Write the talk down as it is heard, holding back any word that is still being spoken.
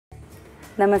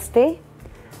നമസ്തേ,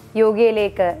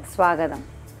 യോഗയിലേക്ക് സ്വാഗതം.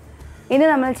 ഇന്ന്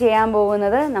നമ്മൾ ചെയ്യാൻ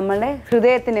പോകുന്നത് നമ്മളുടെ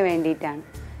ഹൃദയത്തിന് വേണ്ടിയിട്ടാണ്.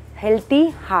 Healthy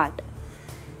heart.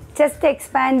 ചെസ്റ്റ്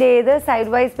എക്സ്പാൻഡ് ചെയ്ത്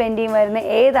സൈഡ് വൈസ് ബെൻഡിങ് വരുന്ന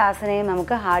ഏത് ആസനയും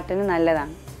നമുക്ക് ഹാർട്ടിന്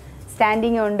നല്ലതാണ്.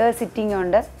 സ്റ്റാൻഡിങ് ഉണ്ട്, സിറ്റിംഗ്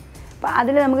ഉണ്ട്. അപ്പോൾ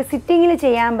അതിൽ നമുക്ക് സിറ്റിങ്ങിൽ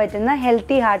ചെയ്യാൻ പറ്റുന്ന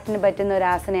ഹെൽത്തി ഹാർട്ടിന് പറ്റുന്ന ഒരു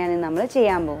ആസനയാണ് നമ്മൾ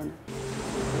ചെയ്യാൻ പോകുന്നത്.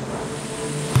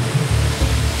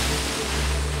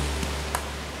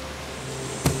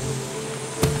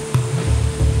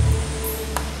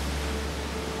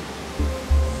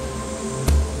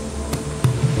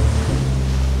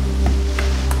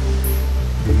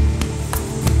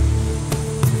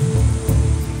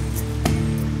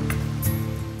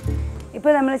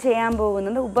 ഇപ്പോൾ നമ്മൾ ചെയ്യാൻ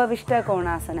പോകുന്നത് ഉപവിഷ്ട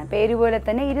കോണാസന. പേര് പോലെ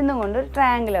തന്നെ ഇരുന്നു കൊണ്ട് ഒരു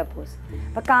ട്രയാങ്കുലർ പോസ്.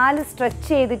 അപ്പോൾ കാല് സ്ട്രെച്ച്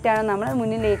ചെയ്തിട്ടാണ് നമ്മൾ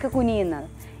മുന്നിലേക്ക് കുനിയുന്നത്.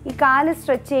 ഈ കാല്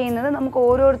സ്ട്രെച്ച് ചെയ്യുന്നത് നമുക്ക്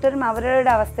ഓരോരുത്തരും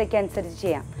അവരവരുടെ അവസ്ഥയ്ക്ക് അനുസരിച്ച്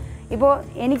ചെയ്യാം. ഇപ്പോൾ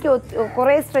എനിക്ക്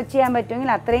കുറേ സ്ട്രെച്ച് ചെയ്യാൻ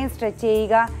പറ്റുമെങ്കിൽ അത്രയും സ്ട്രെച്ച്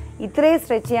ചെയ്യുക, ഇത്രയും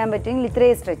സ്ട്രെച്ച് ചെയ്യാൻ പറ്റുമെങ്കിൽ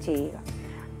ഇത്രയും സ്ട്രെച്ച് ചെയ്യുക.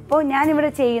 അപ്പോൾ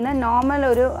ഞാനിവിടെ ചെയ്യുന്ന നോർമൽ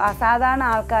ഒരു അസാധാരണ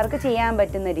ആൾക്കാർക്ക് ചെയ്യാൻ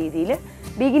പറ്റുന്ന രീതിയിൽ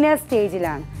ബിഗിനർ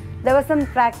സ്റ്റേജിലാണ്. ദിവസം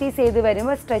പ്രാക്ടീസ് ചെയ്ത്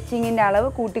വരുമ്പോൾ സ്ട്രെച്ചിങ്ങിൻ്റെ അളവ്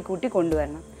കൂട്ടി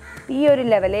കൊണ്ടുവരണം. ഈ ഒരു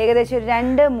ലെവൽ ഏകദേശം ഒരു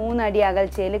 2-3 അടി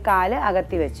അകൽച്ചയിൽ കാല്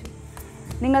അകത്തി വെച്ചു.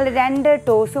 നിങ്ങൾ 2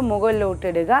 ടോസ്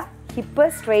മുകളിലോട്ടിടുക, ഹിപ്പ്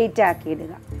സ്ട്രെയിറ്റ്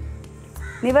ആക്കിയിടുക.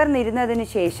 നിവർന്നിരുന്നതിന്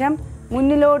ശേഷം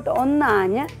മുന്നിലോട്ട്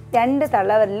ഒന്നാഞ്ഞ് 2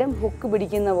 തള്ളവരിലും ഹുക്ക്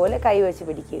പിടിക്കുന്ന പോലെ കൈവച്ച്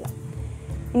പിടിക്കുക.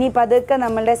 ഇനി പതുക്കെ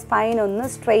നമ്മളുടെ സ്പൈൻ ഒന്ന്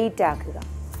സ്ട്രെയിറ്റ് ആക്കുക.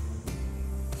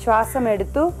 ശ്വാസം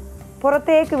എടുത്തു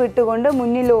പുറത്തേക്ക് വിട്ടുകൊണ്ട്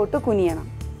മുന്നിലോട്ട് കുനിയണം.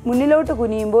 മുന്നിലോട്ട്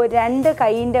കുനിയുമ്പോൾ 2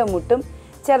 കൈയിൻ്റെ മുട്ടും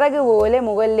ചിറക് പോലെ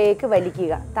മുകളിലേക്ക്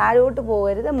വലിക്കുക. താഴോട്ട്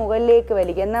പോകരുത്, മുകളിലേക്ക്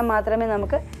വലിക്കുക. എന്നാൽ മാത്രമേ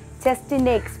നമുക്ക്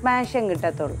ചെസ്റ്റിൻ്റെ എക്സ്പാൻഷൻ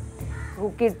കിട്ടത്തുള്ളൂ.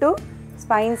 ഹുക്കിട്ടു,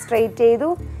 സ്പൈൻ സ്ട്രെയിറ്റ് ചെയ്തു,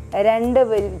 2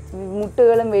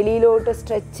 മുട്ടുകളും വെളിയിലോട്ട്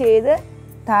സ്ട്രെച്ച് ചെയ്ത്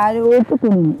താഴോട്ട്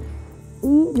കുനിഞ്ഞു.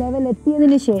 ഈ ലെവൽ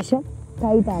എത്തിയതിന് ശേഷം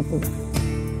കൈ താത്തുക.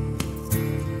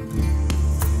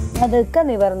 അതൊക്കെ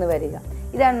നിവർന്ന് വരിക.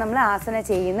 ഇതാണ് നമ്മൾ ആസന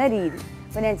ചെയ്യുന്ന രീതി.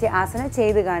 അപ്പോൾ ഞാൻ ആസന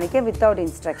ചെയ്ത് കാണിക്കാം വിത്തൗട്ട്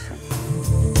ഇൻസ്ട്രക്ഷൻ.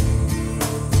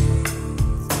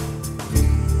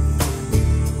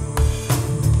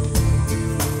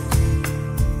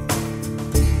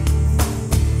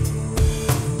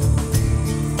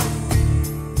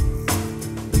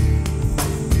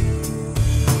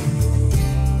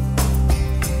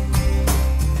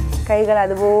 കൈകൾ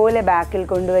അതുപോലെ ബാക്കിൽ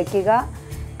കൊണ്ടുവയ്ക്കുക.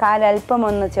 കാലൽപ്പം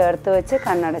ഒന്ന് ചേർത്ത് വെച്ച്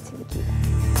കണ്ണടച്ചിരിക്കുക.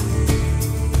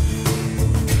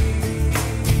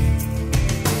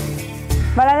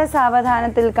 വളരെ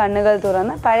സാവധാനത്തിൽ കണ്ണുകൾ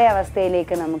തുറന്ന് പഴയ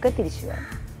അവസ്ഥയിലേക്ക് നമുക്ക് തിരിച്ചു വരാം.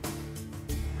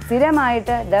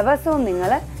 സ്ഥിരമായിട്ട് ദിവസവും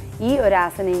നിങ്ങൾ ഈ ഒരു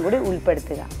ആസനയും കൂടി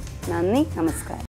ഉൾപ്പെടുത്തുക. നന്ദി, നമസ്കാരം.